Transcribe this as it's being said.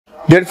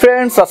Dear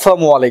friends,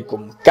 আসসালামু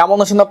আলাইকুম। কেমন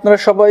আছেন আপনারা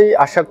সবাই?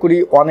 আশা করি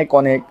অনেক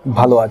অনেক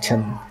ভালো আছেন।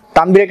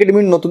 তানভীর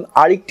একাডেমির নতুন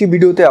আরেকটি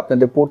ভিডিওতে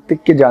আপনাদের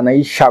প্রত্যেককে জানাই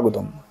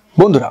স্বাগতম।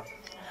 বন্ধুরা,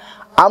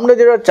 আমরা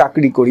যারা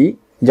চাকরি করি,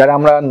 যারা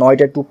আমরা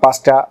 9টা টু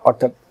 5টা,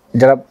 অর্থাৎ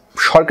যারা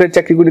সরকারি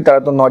চাকরি করি তারা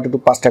তো 9টা টু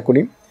 5টা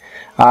করি,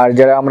 আর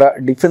যারা আমরা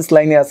ডিফেন্স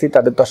লাইনে আছি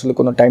তাদের তো আসলে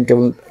কোনো টাইম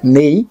টেবিল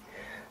নেই।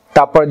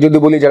 তারপর যদি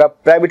বলি যারা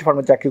প্রাইভেট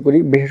ফার্মে চাকরি করি,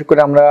 বিশেষ করে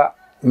আমরা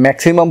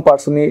ম্যাক্সিমাম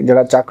পার্সনই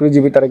যারা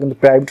চাকরিজীবী তারা কিন্তু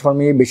প্রাইভেট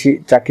ফার্মে বেশি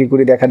চাকরি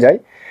করে দেখা যায়।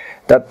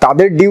 তা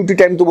তাদের ডিউটি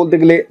টাইম তো বলতে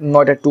গেলে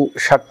 9টা টু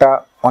 7টা,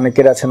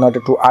 অনেকের আছে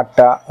 9টা টু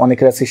 8টা,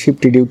 অনেকের আছে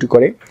শিফটে ডিউটি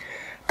করে।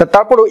 তা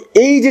তারপরও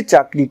এই যে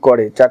চাকরি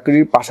করে,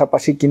 চাকরির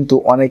পাশাপাশি কিন্তু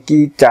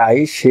অনেকেই চায়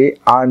সে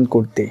আর্ন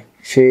করতে।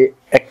 সে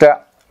একটা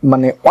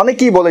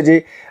অনেকেই বলে যে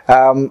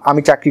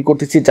আমি চাকরি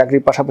করতেছি,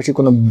 চাকরির পাশাপাশি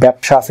কোনো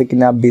ব্যবসা আছে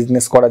কিনা,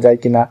 বিজনেস করা যায়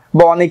কিনা,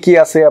 বা অনেকেই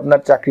আছে আপনার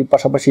চাকরির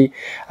পাশাপাশি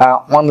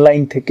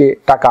অনলাইন থেকে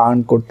টাকা আর্ন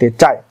করতে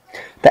চায়।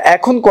 তা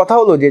এখন কথা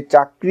হলো যে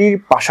চাকরির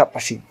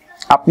পাশাপাশি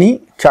আপনি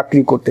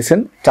চাকরি করতেছেন,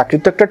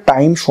 চাকরির তো একটা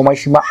টাইম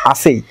সময়সীমা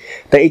আছেই।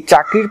 তাই এই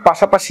চাকরির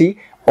পাশাপাশি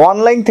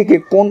অনলাইন থেকে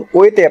কোন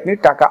ওয়েতে আপনি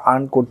টাকা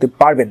আর্ন করতে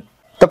পারবেন।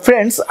 তা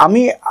ফ্রেন্ডস,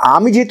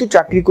 আমি যেহেতু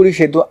চাকরি করি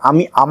সেহেতু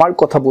আমি আমার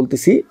কথা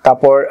বলতেছি।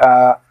 তারপর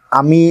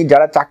আমি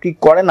যারা চাকরি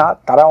করে না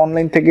তারা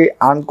অনলাইন থেকে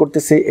আর্ন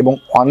করতেছে এবং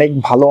অনেক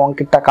ভালো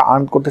অঙ্কের টাকা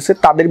আর্ন করতেছে,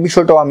 তাদের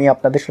বিষয়টাও আমি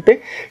আপনাদের সাথে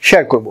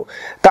শেয়ার করব।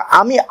 তা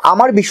আমি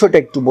আমার বিষয়টা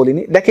একটু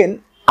বলিনি। দেখেন,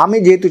 আমি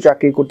যেহেতু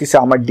চাকরি করতেছি,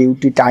 আমার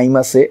ডিউটি টাইম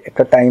আছে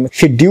একটা টাইম,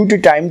 সেই ডিউটি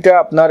টাইমটা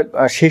আপনার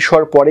শেষ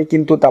হওয়ার পরে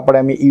কিন্তু তারপরে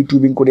আমি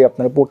ইউটিউবিং করি।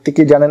 আপনারা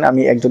প্রত্যেকেই জানেন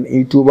আমি একজন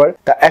ইউটিউবার।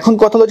 তা এখন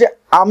কথা হলো যে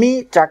আমি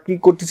চাকরি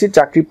করতেছি,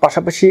 চাকরির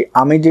পাশাপাশি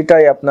আমি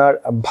যেটাই আপনার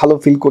ভালো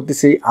ফিল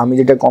করতেছি, আমি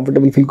যেটা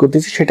কমফোর্টেবল ফিল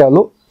করতেছি সেটা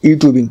হলো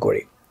ইউটিউবিং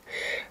করে।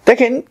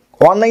 দেখেন,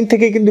 অনলাইন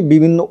থেকে কিন্তু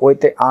বিভিন্ন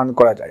ওয়েতে আর্ন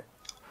করা যায়।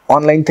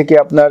 অনলাইন থেকে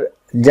আপনার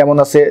যেমন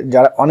আছে,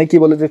 যারা অনেকেই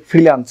বলে যে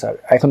ফ্রিল্যান্সার,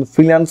 এখন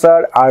ফ্রিল্যান্সার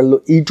আর হলো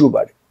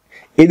ইউটিউবার,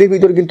 এদের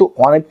ভিতরে কিন্তু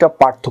অনেকটা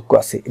পার্থক্য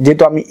আছে।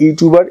 যেহেতু আমি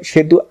ইউটিউবার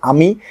সেহেতু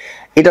আমি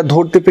এটা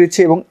ধরতে পেরেছি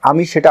এবং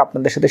আমি সেটা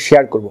আপনাদের সাথে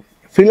শেয়ার করব।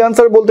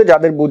 ফ্রিল্যান্সার বলতে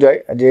যাদের বোঝায়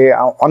যে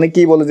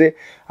অনেকেই বলে যে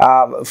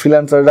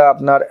ফ্রিল্যান্সাররা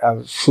আপনার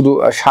শুধু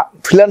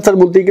ফ্রিল্যান্সার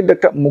বলতেই কিন্তু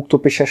একটা মুক্ত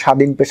পেশা,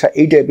 স্বাধীন পেশা,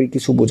 এই টাইপের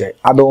কিছু বোঝায়,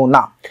 আদৌ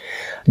না।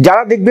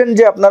 যারা দেখবেন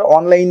যে আপনার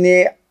অনলাইনে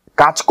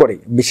কাজ করে,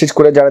 বিশেষ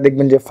করে যারা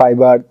দেখবেন যে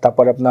ফাইবার,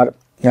 তারপর আপনার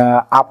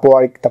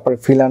আপওয়ার্ক, তারপরে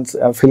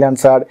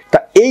ফ্রিল্যান্সার, তা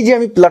এই যে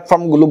আমি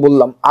প্ল্যাটফর্মগুলো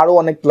বললাম, আরও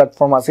অনেক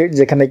প্ল্যাটফর্ম আছে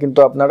যেখানে কিন্তু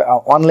আপনার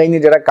অনলাইনে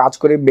যারা কাজ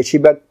করে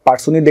বেশিরভাগ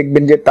পার্সনই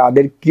দেখবেন যে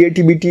তাদের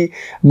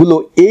ক্রিয়েটিভিটিগুলো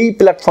এই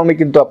প্ল্যাটফর্মে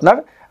কিন্তু আপনার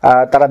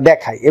তারা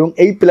দেখায় এবং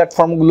এই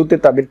প্ল্যাটফর্মগুলোতে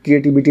তাদের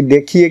ক্রিয়েটিভিটি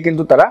দেখিয়ে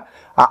কিন্তু তারা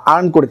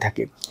আর্ন করে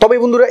থাকে। তবে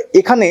বন্ধুরা,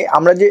 এখানে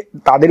আমরা যে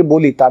তাদের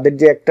বলি, তাদের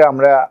যে একটা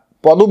আমরা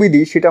পদবি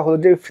দিই সেটা হলো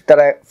যে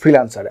তারা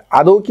ফ্রিল্যান্সার।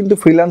 আদৌ কিন্তু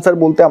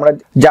ফ্রিল্যান্সার বলতে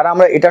যারা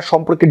আমরা এটা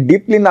সম্পর্কে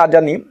ডিপলি না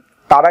জানি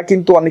তারা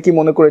কিন্তু অনেকেই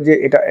মনে করে যে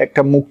এটা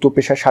একটা মুক্ত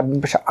পেশা, স্বাধীন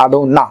পেশা,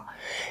 আদৌ না।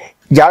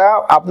 যারা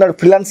আপনার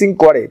ফ্রিল্যান্সিং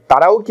করে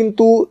তারাও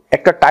কিন্তু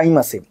একটা টাইম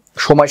আছে,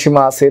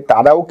 সময়সীমা আছে,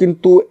 তারাও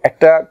কিন্তু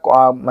একটা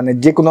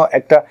যে কোনো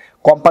একটা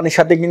কোম্পানির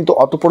সাথে কিন্তু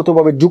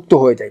অতপ্রতভাবে যুক্ত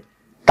হয়ে যায়।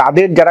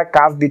 তাদের যারা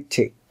কাজ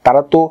দিচ্ছে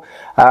তারা তো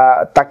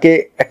তাকে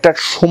একটা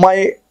সময়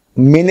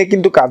মেনে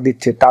কিন্তু কাজ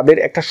দিচ্ছে, তাদের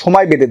একটা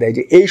সময় বেঁধে দেয়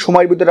যে এই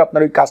সময়ের ভিতরে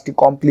আপনার ওই কাজটি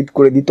কমপ্লিট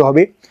করে দিতে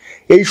হবে,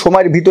 এই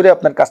সময়ের ভিতরে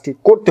আপনার কাজটি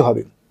করতে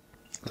হবে।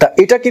 তা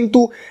এটা কিন্তু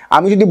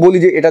আমি যদি বলি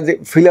যে এটা যে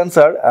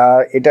ফ্রিল্যান্সার,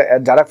 এটা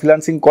যারা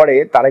ফ্রিল্যান্সিং করে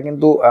তারা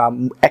কিন্তু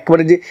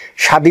একেবারে যে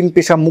স্বাধীন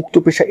পেশা, মুক্ত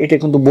পেশা, এটা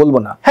কিন্তু বলবো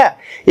না। হ্যাঁ,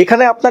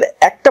 এখানে আপনার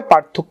একটা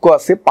পার্থক্য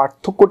আছে।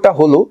 পার্থক্যটা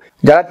হলো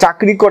যারা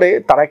চাকরি করে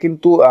তারা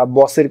কিন্তু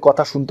বসের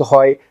কথা শুনতে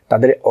হয়,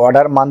 তাদের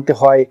অর্ডার মানতে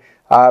হয়,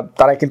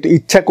 তারা কিন্তু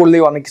ইচ্ছা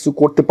করলেও অনেক কিছু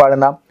করতে পারে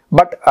না।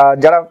 বাট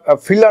যারা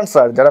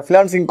ফ্রিল্যান্সার, যারা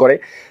ফ্রিল্যান্সিং করে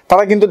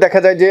তারা কিন্তু দেখা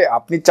যায় যে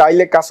আপনি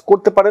চাইলে কাজ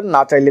করতে পারেন,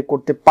 না চাইলে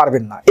করতে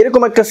পারবেন না,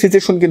 এরকম একটা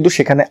সিচুয়েশন কিন্তু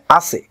সেখানে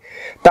আছে।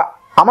 তা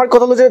আমার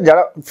কথা হলো যে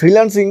যারা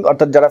ফ্রিল্যান্সিং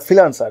অর্থাৎ যারা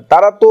ফ্রিল্যান্সার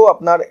তারা তো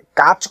আপনার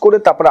কাজ করে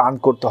তারপরে আর্ন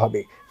করতে হবে।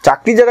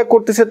 চাকরি যারা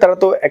করতেছে তারা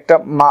তো একটা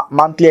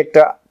মান্থলি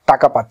একটা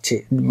টাকা পাচ্ছে,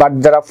 বাট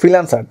যারা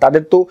ফ্রিল্যান্সার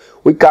তাদের তো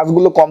ওই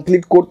কাজগুলো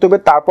কমপ্লিট করতে হবে,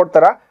 তারপর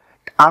তারা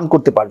আর্ন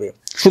করতে পারবে।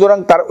 সুতরাং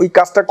তার ওই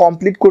কাজটা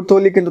কমপ্লিট করতে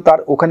হলে কিন্তু তার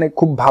ওখানে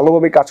খুব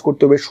ভালোভাবে কাজ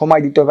করতে হবে,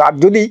 সময় দিতে হবে। আর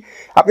যদি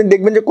আপনি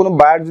দেখবেন যে কোনো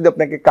বায়ার যদি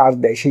আপনাকে কাজ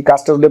দেয়, সেই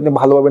কাজটা যদি আপনি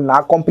ভালোভাবে না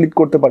কমপ্লিট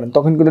করতে পারেন,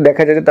 তখন কিন্তু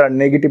দেখা যায় যে তারা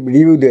নেগেটিভ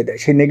রিভিউ দিয়ে দেয়।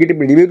 সেই নেগেটিভ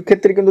রিভিউর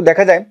ক্ষেত্রে কিন্তু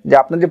দেখা যায় যে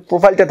আপনার যে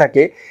প্রোফাইলটা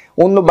থাকে,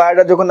 অন্য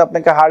বায়াররা যখন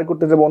আপনাকে হায়ার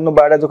করতে যাবে, অন্য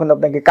বায়াররা যখন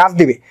আপনাকে কাজ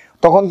দিবে,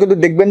 তখন কিন্তু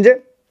দেখবেন যে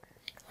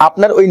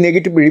আপনার ওই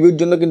নেগেটিভ রিভিউর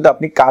জন্য কিন্তু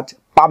আপনি কাজ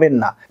পাবেন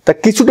না। তা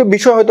কিছুটা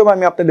বিষয় হয়তো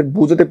আমি আপনাদের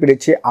বুঝতে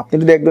পেরেছি। আপনি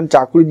যদি একজন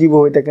চাকরিজীবী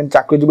হয়ে থাকেন,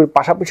 চাকরিজীবীর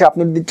পাশাপাশি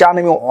আপনি যদি চান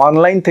আমি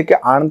অনলাইন থেকে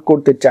আর্ন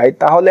করতে চাই,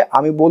 তাহলে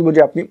আমি বলবো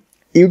যে আপনি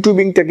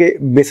ইউটিউবিংটাকে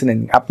বেছে নেন।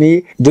 আপনি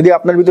যদি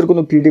আপনার ভিতরে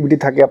কোনো ক্রিয়েটিভিটি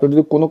থাকে, আপনি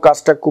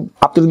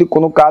যদি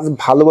কোনো কাজ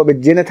ভালোভাবে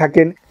জেনে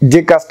থাকেন,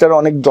 যে কাজটার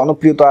অনেক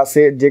জনপ্রিয়তা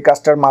আছে, যে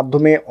কাজটার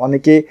মাধ্যমে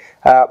অনেকে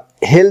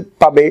হেল্প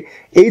পাবে,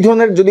 এই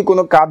ধরনের যদি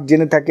কোনো কাজ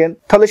জেনে থাকেন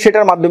তাহলে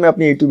সেটার মাধ্যমে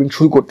আপনি ইউটিউবিং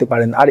শুরু করতে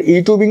পারেন। আর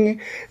ইউটিউবিং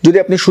যদি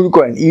আপনি শুরু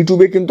করেন,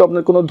 ইউটিউবে কিন্তু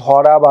আপনার কোনো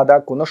ধরা বাঁধা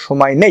কোনো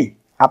সময় নেই।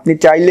 আপনি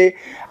চাইলে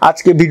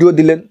আজকে ভিডিও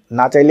দিলেন,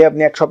 না চাইলে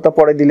আপনি এক সপ্তাহ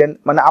পরে দিলেন,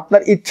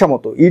 আপনার ইচ্ছা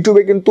মতো।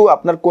 ইউটিউবে কিন্তু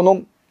আপনার কোনো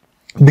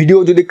ভিডিও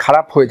যদি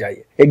খারাপ হয়ে যায়,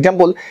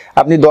 এক্সাম্পল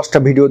আপনি 10টা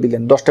ভিডিও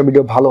দিলেন, 10টা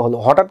ভিডিও ভালো হলো,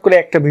 হঠাৎ করে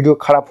একটা ভিডিও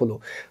খারাপ হলো,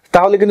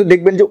 তাহলে কিন্তু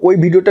দেখবেন যে ওই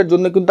ভিডিওটার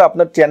জন্য কিন্তু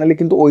আপনার চ্যানেলে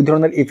কিন্তু ওই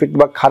ধরনের ইফেক্ট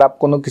বা খারাপ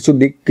কোনো কিছু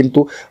দিক কিন্তু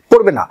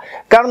পড়বে না।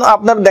 কারণ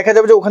আপনার দেখা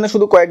যাবে যে ওখানে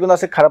শুধু কয়েকজন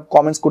আছে খারাপ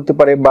কমেন্টস করতে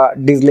পারে বা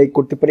ডিসলাইক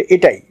করতে পারে,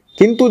 এটাই।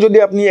 কিন্তু যদি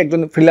আপনি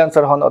একজন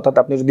ফ্রিল্যান্সার হন, অর্থাৎ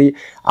আপনি যদি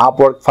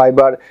আপওয়ার্ক,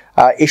 ফাইবার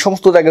এই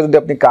সমস্ত জায়গায় যদি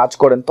আপনি কাজ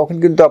করেন, তখন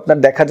কিন্তু আপনার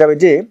দেখা যাবে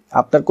যে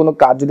আপনার কোনো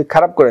কাজ যদি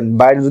খারাপ করেন,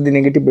 বাইরে যদি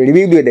নেগেটিভ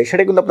রিভিউ দিয়ে দেয়,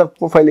 সেটা কিন্তু আপনার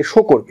প্রোফাইলে শো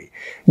করবে।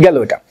 গেল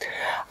এটা।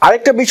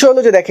 আরেকটা বিষয়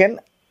হলো যে দেখেন,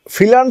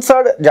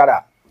 ফ্রিল্যান্সার যারা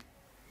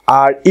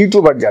আর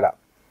ইউটিউবার যারা,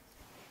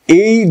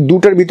 এই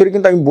দুটার ভিতরে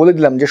কিন্তু আমি বলে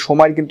দিলাম যে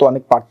সময়ের কিন্তু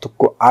অনেক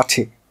পার্থক্য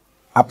আছে।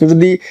 আপনি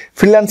যদি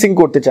ফ্রিল্যান্সিং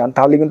করতে চান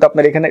তাহলে কিন্তু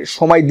আপনার এখানে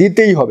সময়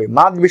দিতেই হবে,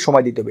 মাস্ট বি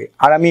সময় দিতে হবে।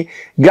 আর আমি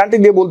গ্যারান্টি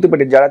দিয়ে বলতে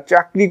পারি, যারা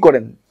চাকরি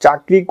করেন,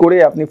 চাকরি করে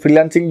আপনি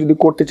ফ্রিল্যান্সিং যদি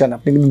করতে চান,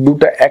 আপনি কিন্তু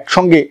দুটো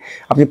একসঙ্গে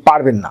আপনি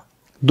পারবেন না,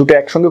 দুটো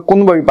একসঙ্গে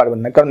কোনোভাবেই পারবেন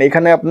না। কারণ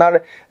এখানে আপনার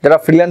যারা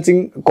ফ্রিল্যান্সিং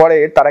করে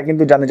তারা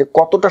কিন্তু জানে যে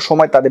কতটা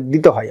সময় তাদের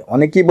দিতে হয়।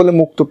 অনেকেই বলে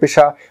মুক্ত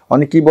পেশা,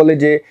 অনেকেই বলে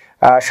যে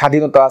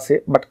স্বাধীনতা আছে,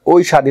 বাট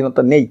ওই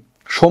স্বাধীনতা নেই,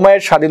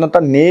 সময়ের স্বাধীনতা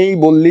নেই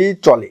বললেই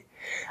চলে।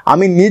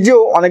 আমি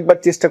নিজেও অনেকবার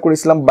চেষ্টা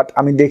করেছিলাম, বাট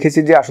আমি দেখেছি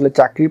যে আসলে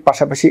চাকরির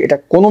পাশাপাশি এটা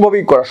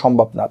কোনোভাবেই করা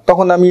সম্ভব না।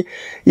 তখন আমি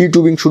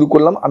ইউটিউবিং শুরু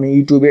করলাম, আমি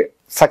ইউটিউবে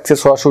সাকসেস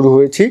হওয়া শুরু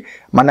হয়েছি।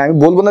 মানে আমি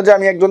বলবো না যে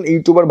আমি একজন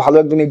ইউটিউবার, ভালো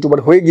একজন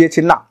ইউটিউবার হয়ে গিয়েছি,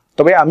 না।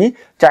 তবে আমি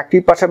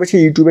চাকরির পাশাপাশি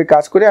ইউটিউবে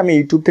কাজ করে আমি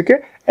ইউটিউব থেকে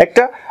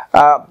একটা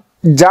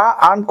যা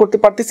আর্ন করতে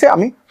পারতেছি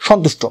আমি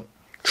সন্তুষ্ট।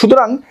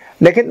 সুতরাং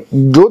দেখেন,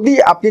 যদি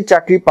আপনি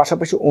চাকরির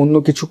পাশাপাশি অন্য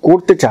কিছু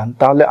করতে চান,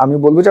 তাহলে আমি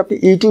বলবো যে আপনি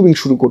ইউটিউবিং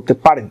শুরু করতে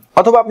পারেন,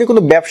 অথবা আপনি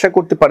কোনো ব্যবসা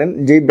করতে পারেন,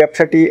 যেই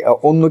ব্যবসাটি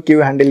অন্য কেউ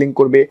হ্যান্ডেলিং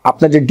করবে।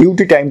 আপনার যে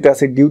ডিউটি টাইমটা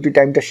আছে, ডিউটি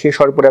টাইমটা শেষ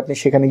হওয়ার পরে আপনি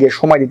সেখানে গিয়ে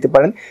সময় দিতে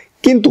পারেন।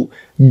 কিন্তু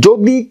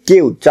যদি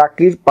কেউ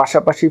চাকরির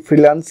পাশাপাশি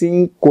ফ্রিল্যান্সিং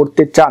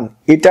করতে চান,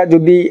 এটা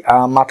যদি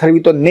মাথার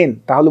ভিতর নেন,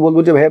 তাহলে বলবো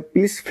যে ভাইয়া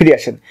প্লিজ ফিরে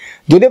আসেন।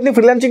 যদি আপনি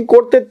ফ্রিল্যান্সিং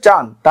করতে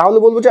চান, তাহলে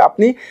বলবো যে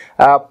আপনি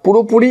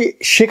পুরোপুরি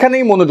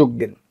সেখানেই মনোযোগ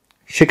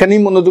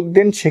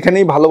দেন,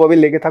 সেখানেই ভালোভাবে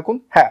লেগে থাকুন।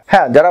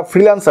 হ্যাঁ, যারা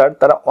ফ্রিল্যান্সার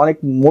তারা অনেক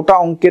মোটা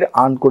অঙ্কের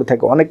আর্ন করে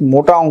থাকে, অনেক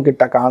মোটা অঙ্কের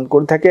টাকা আর্ন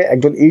করে থাকে।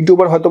 একজন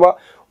ইউটিউবার হয়তোবা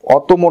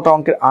অত মোটা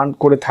অঙ্কের আর্ন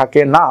করে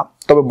থাকে না,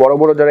 তবে বড়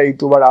বড় যারা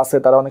ইউটিউবার আছে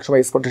তারা অনেক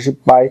সময় স্পন্সরশিপ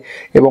পায়,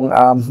 এবং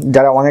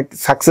যারা অনেক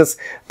সাকসেস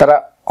তারা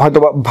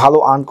হয়তোবা ভালো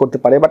আর্ন করতে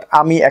পারে। বাট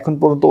আমি এখন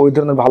পর্যন্ত ওই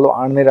ধরনের ভালো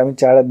আর্নের আমি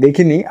চেহারা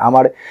দেখিনি।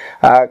 আমার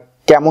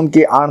কেমন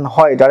কি আর্ন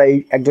হয় যারা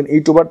একজন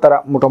ইউটিউবার তারা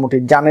মোটামুটি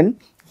জানেন।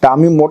 তা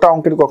আমি মোটা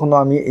অঙ্কের কখনো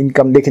আমি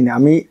ইনকাম দেখিনি।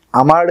 আমি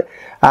আমার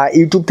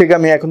ইউটিউব থেকে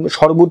আমি এখন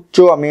সর্বোচ্চ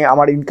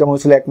আমার ইনকাম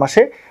হয়েছিল এক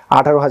মাসে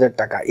 18,000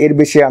 টাকা, এর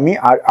বেশি আমি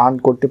আর আর্ন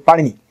করতে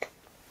পারিনি।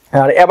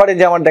 আর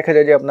এভারেজে আমার দেখা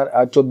যায় যে আপনার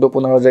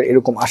 14-15,000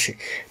 এরকম আসে।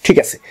 ঠিক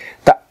আছে,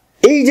 তা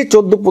এই যে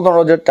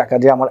 14-15,000 টাকা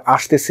যে আমার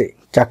আসতেছে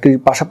চাকরির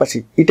পাশাপাশি,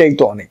 এটাই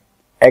তো অনেক।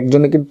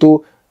 একজনে কিন্তু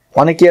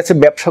অনেকেই আছে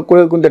ব্যবসা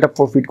করেও কিন্তু এটা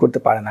প্রফিট করতে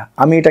পারে না।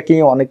 আমি এটাকে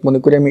অনেক মনে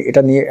করি, আমি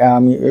এটা নিয়ে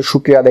আমি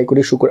শুকরিয়া আদায়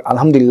করি, শুকর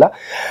আলহামদুলিল্লাহ।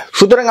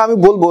 সুতরাং আমি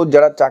বলবো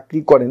যারা চাকরি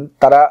করেন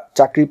তারা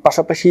চাকরির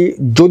পাশাপাশি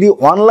যদি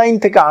অনলাইন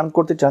থেকে আর্ন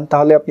করতে চান,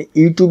 তাহলে আপনি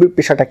ইউটিউবের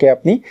পেশাটাকে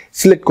আপনি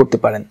সিলেক্ট করতে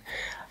পারেন।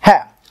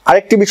 হ্যাঁ,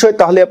 আরেকটি বিষয়,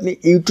 তাহলে আপনি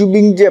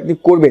ইউটিউবিং যে আপনি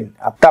করবেন,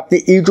 আপনি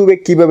ইউটিউবে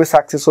কিভাবে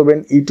সাকসেস হবেন,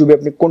 ইউটিউবে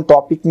আপনি কোন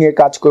টপিক নিয়ে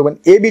কাজ করবেন,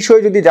 এই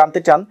বিষয়ে যদি জানতে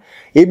চান,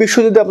 এই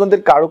বিষয়ে যদি আপনাদের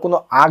কারো কোনো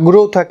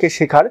আগ্রহ থাকে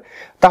শেখার,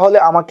 তাহলে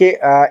আমাকে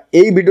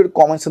এই ভিডিওর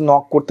কমেন্টসে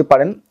নক করতে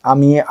পারেন।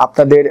 আমি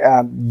আপনাদের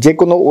যে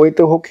কোনো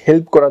ওয়েতে হোক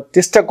হেল্প করার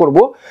চেষ্টা করব।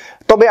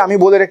 তবে আমি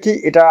বলে রাখি,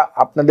 এটা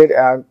আপনাদের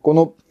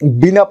কোনো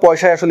বিনা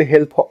পয়সায় আসলে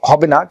হেল্প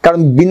হবে না। কারণ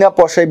বিনা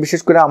পয়সায়,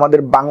 বিশেষ করে আমাদের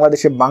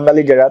বাংলাদেশে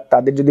বাঙালি যারা,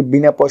 তাদের যদি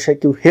বিনা পয়সায়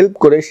কেউ হেল্প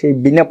করে, সেই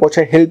বিনা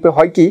পয়সায় হেল্পে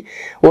হয় কি,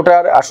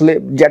 ওটার আসলে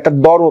যে একটা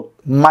দরদ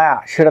মায়া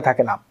সেটা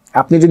থাকে না।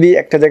 আপনি যদি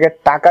একটা জায়গায়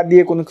টাকা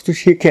দিয়ে কোনো কিছু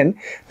শিখেন,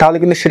 তাহলে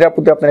কিন্তু সেটার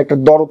প্রতি আপনার একটা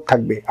দরদ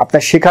থাকবে,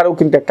 আপনার শেখারও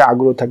কিন্তু একটা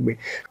আগ্রহ থাকবে।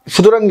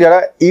 সুতরাং যারা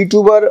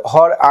ইউটিউবার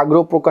হওয়ার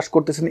আগ্রহ প্রকাশ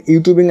করতেছেন,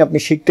 ইউটিউবিং আপনি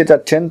শিখতে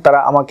চাচ্ছেন, তারা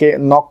আমাকে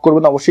নক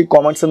করবেন, অবশ্যই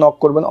কমেন্টসে নক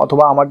করবেন,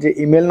 অথবা আমার যে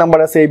ইমেল নাম্বার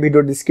আছে এই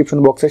ভিডিওর ডিসক্রিপশন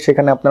বক্সে,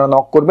 সেখানে আপনারা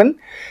নক করবেন।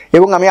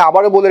 এবং আমি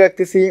আবারও বলে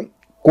রাখতেছি,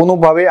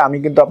 কোনোভাবে আমি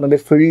কিন্তু আপনাদের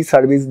ফ্রি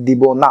সার্ভিস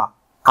দিব না।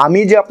 আমি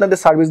যে আপনাদের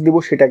সার্ভিস দিব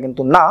সেটা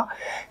কিন্তু না।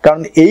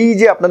 কারণ এই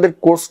যে আপনাদের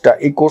কোর্সটা,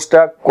 এই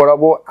কোর্সটা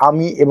করাবো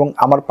আমি এবং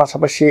আমার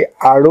পাশাপাশি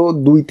আরও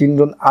 2-3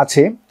 জন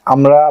আছে।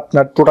 আমরা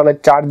আপনার টোটালে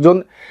 4 জন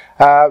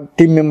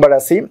টিম মেম্বার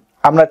আছি।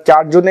 আমরা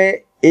 4 জনে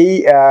এই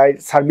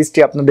সার্ভিসটি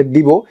আপনাদের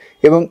দিব,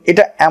 এবং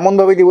এটা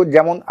এমনভাবে দিব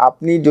যেমন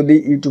আপনি যদি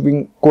ইউটিউবিং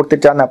করতে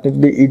চান, আপনি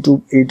যদি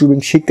ইউটিউবিং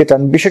শিখতে চান,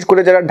 বিশেষ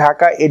করে যারা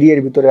ঢাকা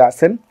এরিয়ার ভিতরে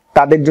আছেন,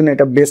 তাদের জন্য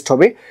এটা বেস্ট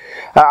হবে।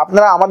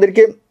 আপনারা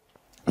আমাদেরকে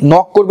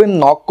নক করবেন।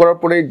 নক করার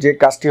পরে যে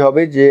কাজটি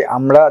হবে, যে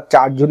আমরা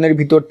 4 জনের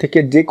ভিতর থেকে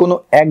যে কোনো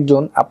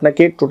একজন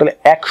আপনাকে টোটাল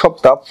 1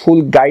 সপ্তাহ ফুল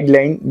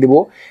গাইডলাইন দেব।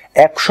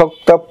 1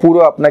 সপ্তাহ পুরো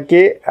আপনাকে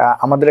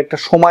আমাদের একটা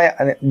সময়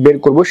বের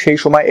করব, সেই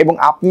সময়, এবং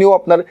আপনিও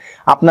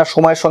আপনার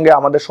সময়ের সঙ্গে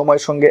আমাদের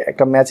সময়ের সঙ্গে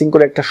একটা ম্যাচিং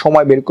করে একটা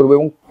সময় বের করবো,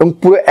 এবং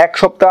পুরো 1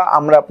 সপ্তাহ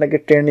আমরা আপনাকে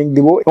ট্রেনিং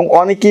দিব। এবং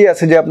অনেকেই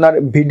আছে যে আপনার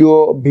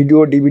ভিডিও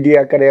ডিভিডি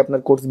আকারে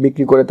আপনার কোর্স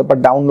বিক্রি করে, তারপর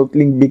ডাউনলোড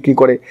লিঙ্ক বিক্রি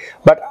করে,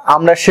 বাট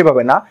আমরা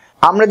সেভাবে না।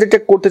 আমরা যেটা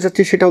করতে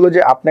চাচ্ছি সেটা হলো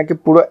যে আপনাকে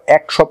পুরো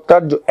এক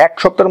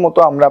সপ্তাহের মতো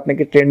আমরা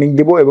আপনাকে ট্রেনিং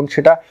দেব, এবং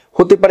সেটা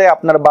হতে পারে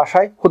আপনার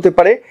বাসায়, হতে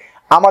পারে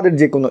আমাদের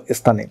যে কোনো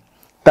স্থানে।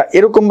 তা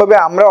এরকম ভাবে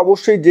আমরা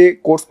অবশ্যই যে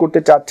কোর্স করতে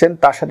চাচ্ছেন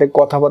তার সাথে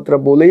কথাবার্তা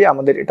বলেই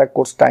আমাদের এটা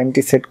কোর্স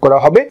টাইমটি সেট করা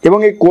হবে, এবং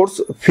এই কোর্স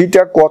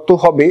ফিটা কত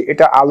হবে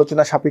এটা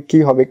আলোচনা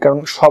সাপেক্ষেই হবে, কারণ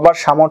সবার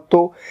সামর্থ্য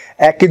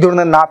একই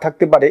ধরনের না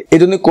থাকতে পারে,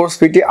 এজন্য কোর্স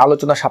ফিটি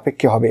আলোচনা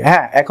সাপেক্ষে হবে।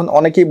 হ্যাঁ, এখন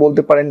অনেকেই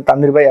বলতে পারেন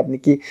তানভীর ভাই আপনি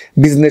কি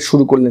বিজনেস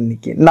শুরু করলেন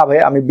নাকি? না ভাই,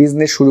 আমি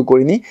বিজনেস শুরু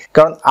করিনি,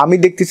 কারণ আমি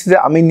দেখতেছি যে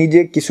আমি নিজে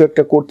কিছু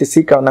একটা করতেছি,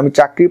 কারণ আমি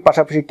চাকরির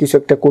পাশাপাশি কিছু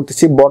একটা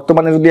করতেছি।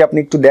 বর্তমানে যদি আপনি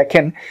একটু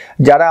দেখেন,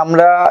 যারা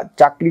আমরা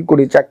চাকরি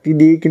করি, চাকরি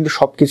দিয়ে কিন্তু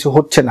সবকিছু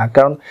হচ্ছে না,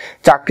 কারণ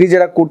চাকরি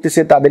যারা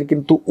করতেছে তাদের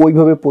কিন্তু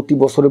ওইভাবে প্রতি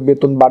বছরে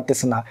বেতন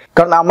বাড়তেছে না।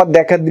 কারণ আমার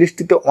দেখার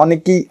দৃষ্টিতে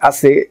অনেকেই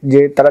আছে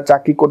যে তারা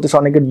চাকরি করতেছে,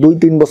 অনেকের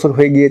 2-3 বছর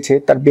হয়ে গিয়েছে,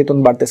 তার বেতন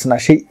বাড়তেছে না,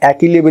 সেই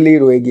একই লেভেলেই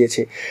রয়ে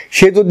গিয়েছে।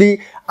 সে যদি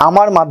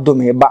আমার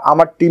মাধ্যমে বা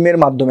আমার টিমের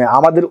মাধ্যমে,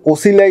 আমাদের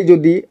ওসিলায়,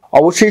 যদি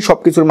অবশ্যই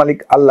সবকিছুর মালিক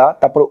আল্লাহ,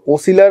 তারপর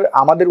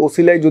আমাদের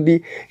ওসিলায় যদি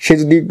সে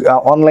যদি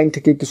অনলাইন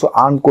থেকে কিছু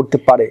আর্ন করতে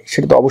পারে,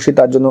 সেটা তো অবশ্যই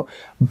তার জন্য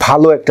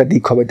ভালো একটা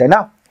দিক হবে, তাই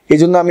না? এই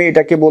জন্য আমি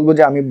এটাকে বলবো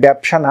যে আমি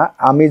ব্যবসা না,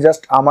 আমি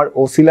জাস্ট আমার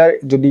ওসিলার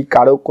যদি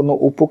কারো কোনো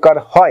উপকার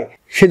হয়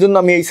সেজন্য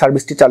আমি এই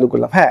সার্ভিসটি চালু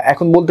করলাম। হ্যাঁ,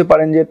 এখন বলতে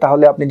পারেন যে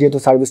তাহলে আপনি যেহেতু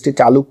সার্ভিসটি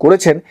চালু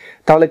করেছেন,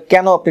 তাহলে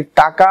কেন আপনি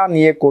টাকা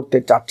নিয়ে করতে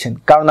চাচ্ছেন?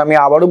 কারণ আমি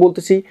আবারও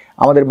বলতেছি,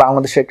 আমাদের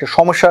বাংলাদেশে একটা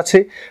সমস্যা আছে,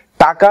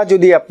 টাকা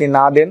যদি আপনি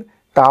না দেন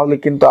তাহলে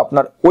কিন্তু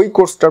আপনার ওই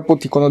কোর্সটার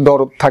প্রতি কোনো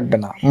দরদ থাকবে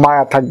না,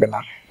 মায়া থাকবে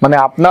না। মানে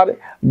আপনার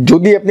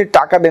যদি আপনি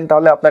টাকা দেন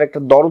তাহলে আপনার একটা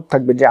দরদ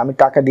থাকবে যে আমি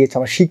টাকা দিয়েছি,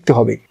 আমার শিখতে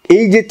হবে।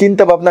 এই যে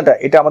চিন্তা ভাবনাটা,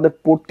 এটা আমাদের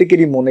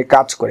প্রত্যেকেরই মনে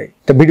কাজ করে।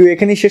 তো ভিডিও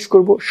এখানেই শেষ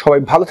করব। সবাই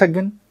ভালো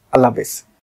থাকবেন। আল্লাহ হাফেজ।